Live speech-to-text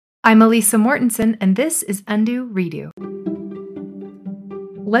I'm Elisa Mortensen, and this is Undo Redo.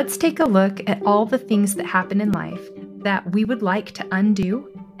 Let's take a look at all the things that happen in life that we would like to undo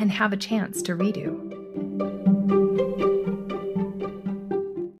and have a chance to redo.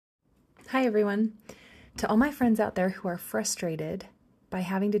 Hi, everyone. To all my friends out there who are frustrated by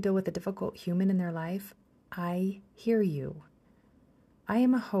having to deal with a difficult human in their life, I hear you. I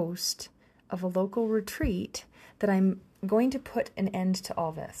am a host of a local retreat that I'm going to put an end to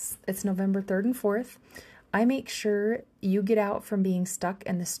all this. It's November 3rd and 4th. I make sure you get out from being stuck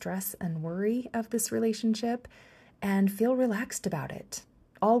in the stress and worry of this relationship and feel relaxed about it,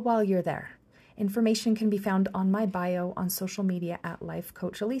 all while you're there. Information can be found on my bio on social media at Life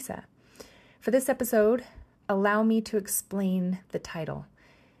Coach Elisa. For this episode, allow me to explain the title.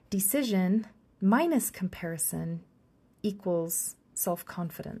 Decision minus comparison equals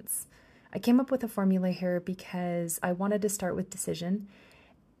self-confidence. I came up with a formula here because I wanted to start with decision.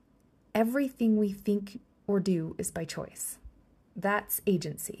 Everything we think or do is by choice. That's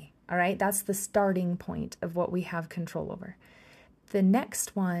agency, all right? That's the starting point of what we have control over. The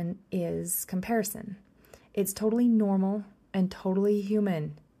next one is comparison. It's totally normal and totally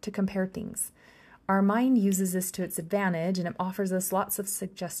human to compare things. Our mind uses this to its advantage, and it offers us lots of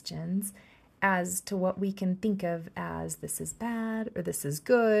suggestions as to what we can think of as this is bad, or this is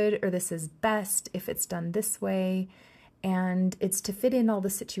good, or this is best if it's done this way. And it's to fit in all the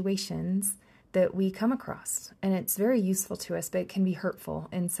situations that we come across. And it's very useful to us, but it can be hurtful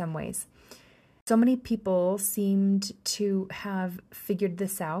in some ways. So many people seemed to have figured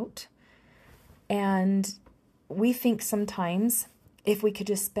this out. And we think sometimes if we could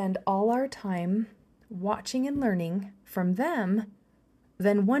just spend all our time watching and learning from them,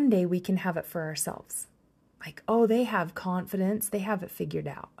 then one day we can have it for ourselves. Like, oh, they have confidence, they have it figured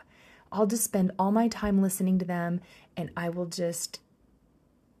out. I'll just spend all my time listening to them, and I will just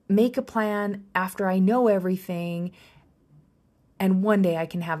make a plan after I know everything, and one day I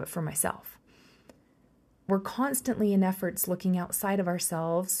can have it for myself. We're constantly in efforts looking outside of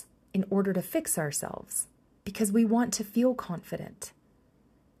ourselves in order to fix ourselves because we want to feel confident.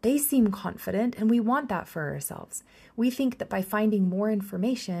 They seem confident, and we want that for ourselves. We think that by finding more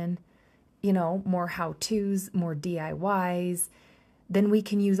information, more how-tos, more DIYs, then we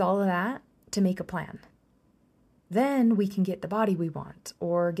can use all of that to make a plan. Then we can get the body we want,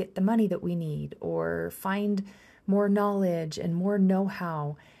 or get the money that we need, or find more knowledge and more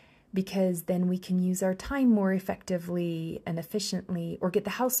know-how, because then we can use our time more effectively and efficiently, or get the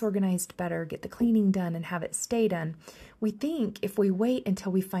house organized better, get the cleaning done and have it stay done. We think if we wait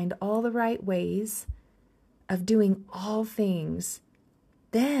until we find all the right ways of doing all things,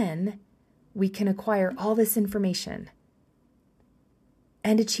 then we can acquire all this information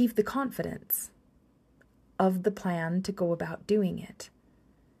and achieve the confidence of the plan to go about doing it.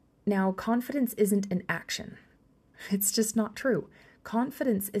 Now, confidence isn't an action. It's just not true.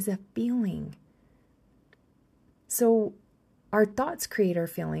 Confidence is a feeling. So our thoughts create our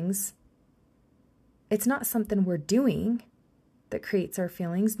feelings. It's not something we're doing that creates our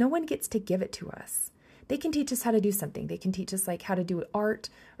feelings. No one gets to give it to us. They can teach us how to do something. They can teach us like how to do art,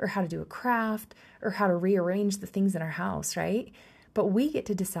 or how to do a craft, or how to rearrange the things in our house, right? But we get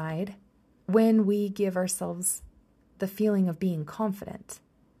to decide when we give ourselves the feeling of being confident.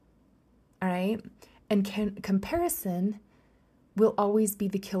 All right? And comparison will always be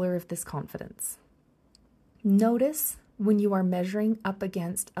the killer of this confidence. Notice when you are measuring up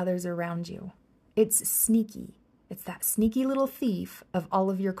against others around you. It's sneaky. It's that sneaky little thief of all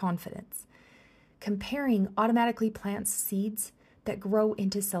of your confidence. Comparing automatically plants seeds that grow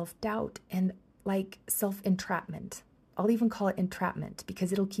into self-doubt and like self-entrapment. I'll even call it entrapment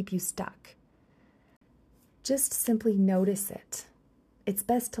because it'll keep you stuck. Just simply notice it. It's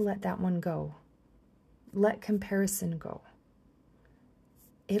best to let that one go. Let comparison go.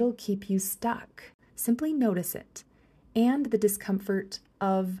 It'll keep you stuck. Simply notice it. And the discomfort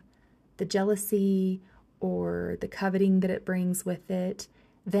of the jealousy or the coveting that it brings with it.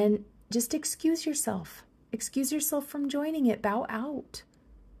 Then just excuse yourself. Excuse yourself from joining it. Bow out.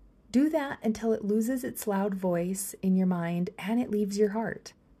 Do that until it loses its loud voice in your mind and it leaves your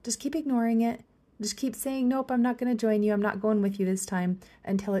heart. Just keep ignoring it. Just keep saying, nope, I'm not going to join you. I'm not going with you this time,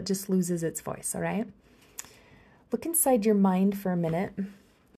 until it just loses its voice, all right? Look inside your mind for a minute.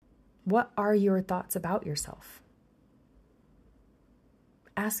 What are your thoughts about yourself?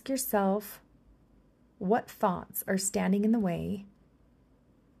 Ask yourself, what thoughts are standing in the way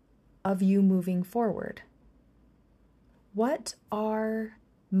of you moving forward? What are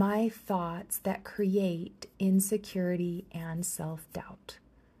my thoughts that create insecurity and self-doubt?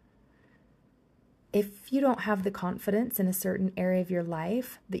 If you don't have the confidence in a certain area of your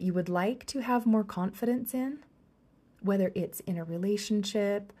life that you would like to have more confidence in, whether it's in a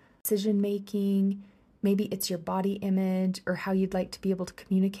relationship, decision making, maybe it's your body image or how you'd like to be able to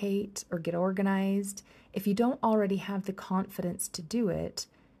communicate or get organized, if you don't already have the confidence to do it,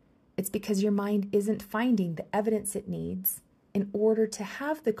 it's because your mind isn't finding the evidence it needs in order to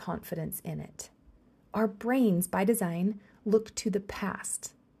have the confidence in it. Our brains, by design, look to the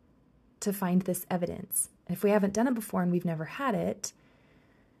past to find this evidence. And if we haven't done it before and we've never had it,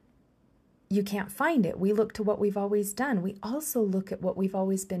 you can't find it. We look to what we've always done. We also look at what we've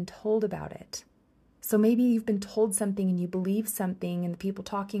always been told about it. So maybe you've been told something and you believe something, and the people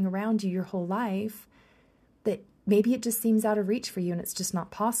talking around you your whole life, that maybe it just seems out of reach for you and it's just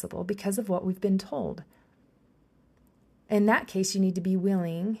not possible because of what we've been told. In that case, you need to be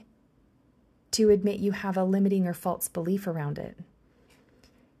willing to admit you have a limiting or false belief around it.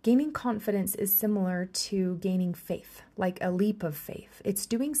 Gaining confidence is similar to gaining faith, like a leap of faith. It's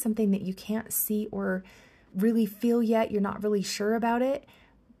doing something that you can't see or really feel yet. You're not really sure about it,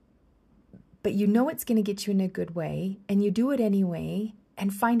 but you know it's going to get you in a good way, and you do it anyway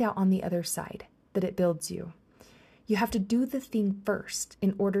and find out on the other side that it builds you. You have to do the thing first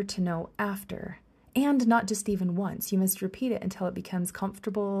in order to know after, and not just even once. You must repeat it until it becomes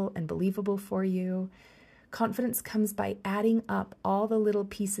comfortable and believable for you. Confidence comes by adding up all the little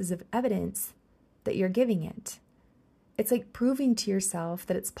pieces of evidence that you're giving it. It's like proving to yourself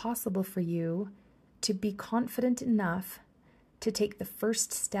that it's possible for you to be confident enough to take the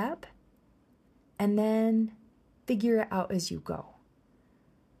first step and then figure it out as you go.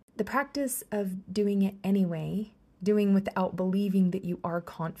 The practice of doing it anyway, doing without believing that you are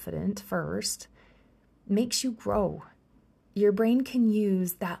confident first, makes you grow. Your brain can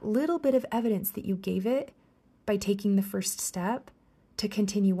use that little bit of evidence that you gave it by taking the first step to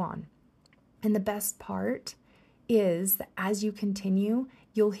continue on. And the best part is that as you continue,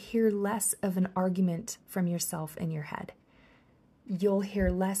 you'll hear less of an argument from yourself in your head. You'll hear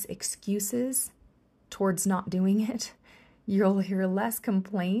less excuses towards not doing it. You'll hear less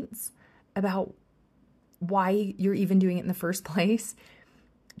complaints about why you're even doing it in the first place.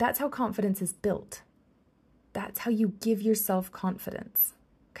 That's how confidence is built. That's how you give yourself confidence,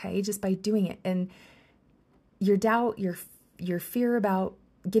 okay? Just by doing it. And your doubt, your fear about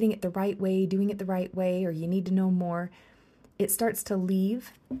getting it the right way, doing it the right way, or you need to know more, it starts to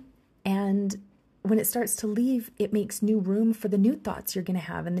leave. And when it starts to leave, it makes new room for the new thoughts you're going to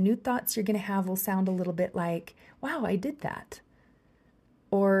have. And the new thoughts you're going to have will sound a little bit like, wow, I did that.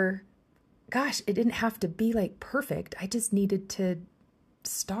 Or, gosh, it didn't have to be like perfect. I just needed to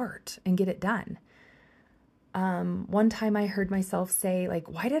start and get it done. One time I heard myself say, like,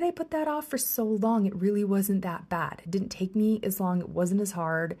 why did I put that off for so long? It really wasn't that bad. It didn't take me as long. It wasn't as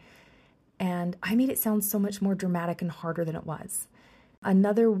hard. And I made it sound so much more dramatic and harder than it was.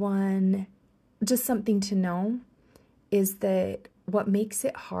 Another one, just something to know, is that what makes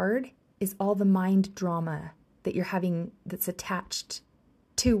it hard is all the mind drama that you're having that's attached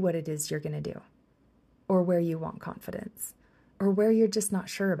to what it is you're going to do, or where you want confidence, or where you're just not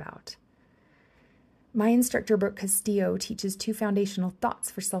sure about. My instructor, Brooke Castillo, teaches 2 foundational thoughts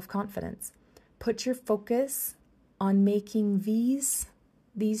for self-confidence. Put your focus on making these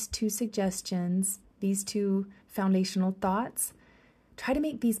 2 suggestions, these 2 foundational thoughts. Try to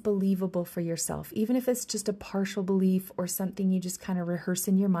make these believable for yourself, even if it's just a partial belief or something you just kind of rehearse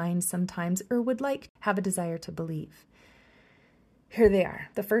in your mind sometimes or would like have a desire to believe. Here they are.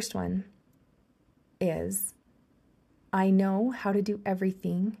 The first one is, I know how to do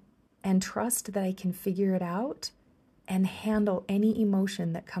everything and trust that I can figure it out and handle any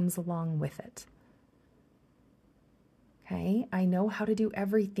emotion that comes along with it. Okay, I know how to do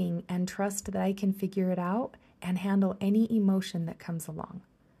everything and trust that I can figure it out and handle any emotion that comes along.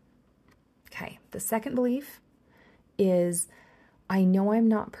 Okay, the second belief is, I know I'm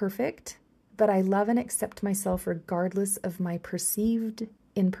not perfect, but I love and accept myself regardless of my perceived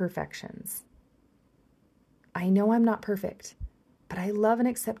imperfections. I know I'm not perfect, but I love and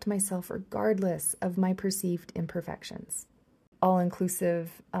accept myself regardless of my perceived imperfections.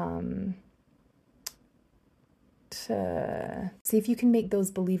 All-inclusive. To see if you can make those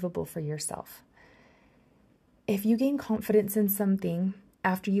believable for yourself. If you gain confidence in something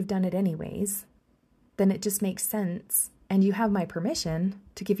after you've done it anyways, then it just makes sense, and you have my permission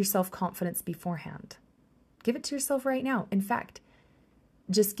to give yourself confidence beforehand. Give it to yourself right now. In fact,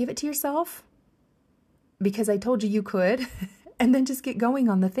 just give it to yourself because I told you you could, and then just get going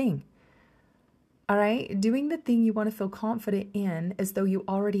on the thing. All right? Doing the thing you want to feel confident in as though you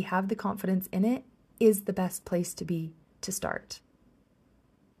already have the confidence in it is the best place to be to start.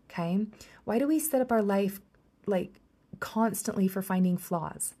 Okay? Why do we set up our life like constantly for finding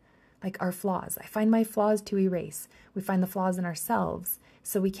flaws? Like our flaws. I find my flaws to erase. We find the flaws in ourselves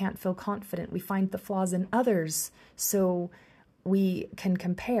so we can't feel confident. We find the flaws in others so we can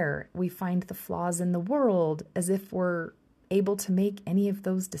compare. We find the flaws in the world as if we're able to make any of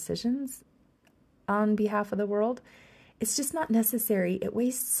those decisions on behalf of the world. It's just not necessary. It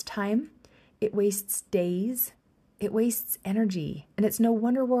wastes time. It wastes days. It wastes energy. And it's no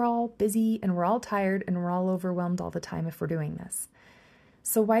wonder we're all busy and we're all tired and we're all overwhelmed all the time if we're doing this.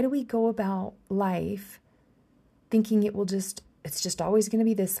 So why do we go about life thinking it's just always going to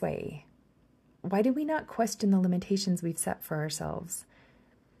be this way? Why do we not question the limitations we've set for ourselves?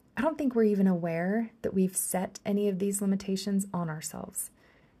 I don't think we're even aware that we've set any of these limitations on ourselves.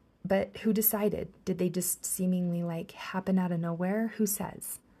 But who decided? Did they just seemingly like happen out of nowhere? Who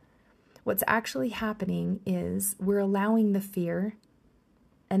says? What's actually happening is we're allowing the fear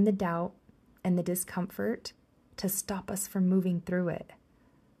and the doubt and the discomfort to stop us from moving through it.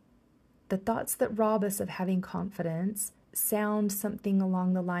 The thoughts that rob us of having confidence sound something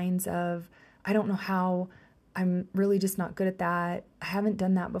along the lines of, I don't know how, I'm really just not good at that. I haven't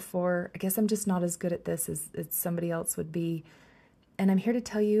done that before. I guess I'm just not as good at this as somebody else would be. And I'm here to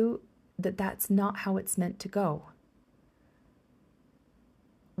tell you that that's not how it's meant to go.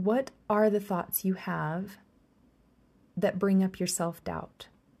 What are the thoughts you have that bring up your self-doubt?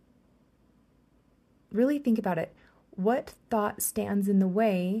 Really think about it. What thought stands in the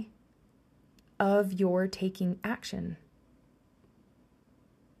way of your taking action?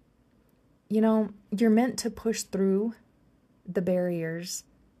 You know, you're meant to push through the barriers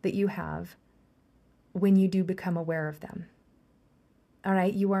that you have when you do become aware of them. All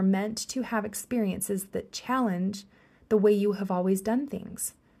right, you are meant to have experiences that challenge the way you have always done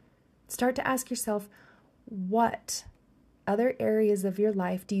things. Start to ask yourself, what other areas of your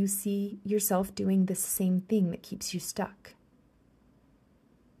life do you see yourself doing the same thing that keeps you stuck?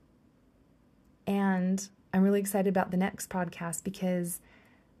 And I'm really excited about the next podcast because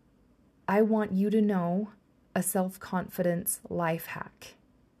I want you to know a self-confidence life hack.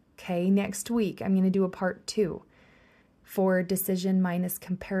 Okay, next week I'm going to do a part 2 for decision minus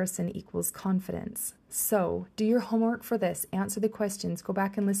comparison equals confidence. So do your homework for this, answer the questions, go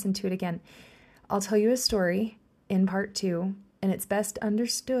back and listen to it again. I'll tell you a story in part 2, and it's best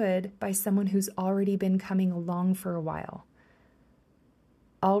understood by someone who's already been coming along for a while.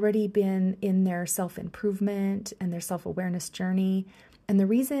 Already been in their self-improvement and their self-awareness journey. And the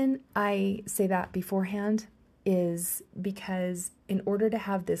reason I say that beforehand is because in order to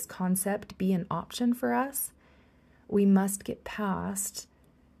have this concept be an option for us, we must get past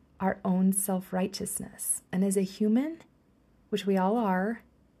our own self-righteousness. And as a human, which we all are,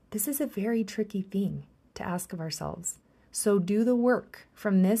 this is a very tricky thing to ask of ourselves. So do the work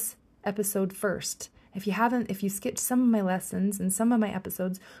from this episode first. If you skipped some of my lessons and some of my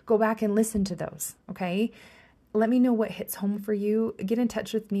episodes, go back and listen to those, okay? Let me know what hits home for you. Get in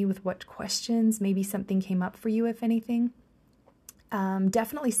touch with me with what questions, maybe something came up for you, if anything.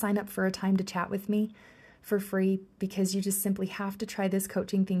 Definitely sign up for a time to chat with me for free, because you just simply have to try this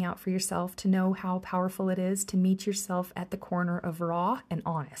coaching thing out for yourself to know how powerful it is to meet yourself at the corner of raw and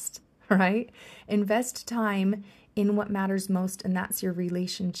honest, right? Invest time in what matters most, and that's your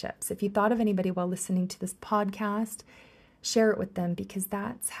relationships. If you thought of anybody while listening to this podcast, share it with them, because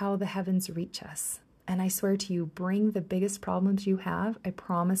that's how the heavens reach us. And I swear to you, bring the biggest problems you have. I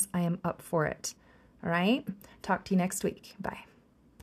promise I am up for it. All right? Talk to you next week. Bye.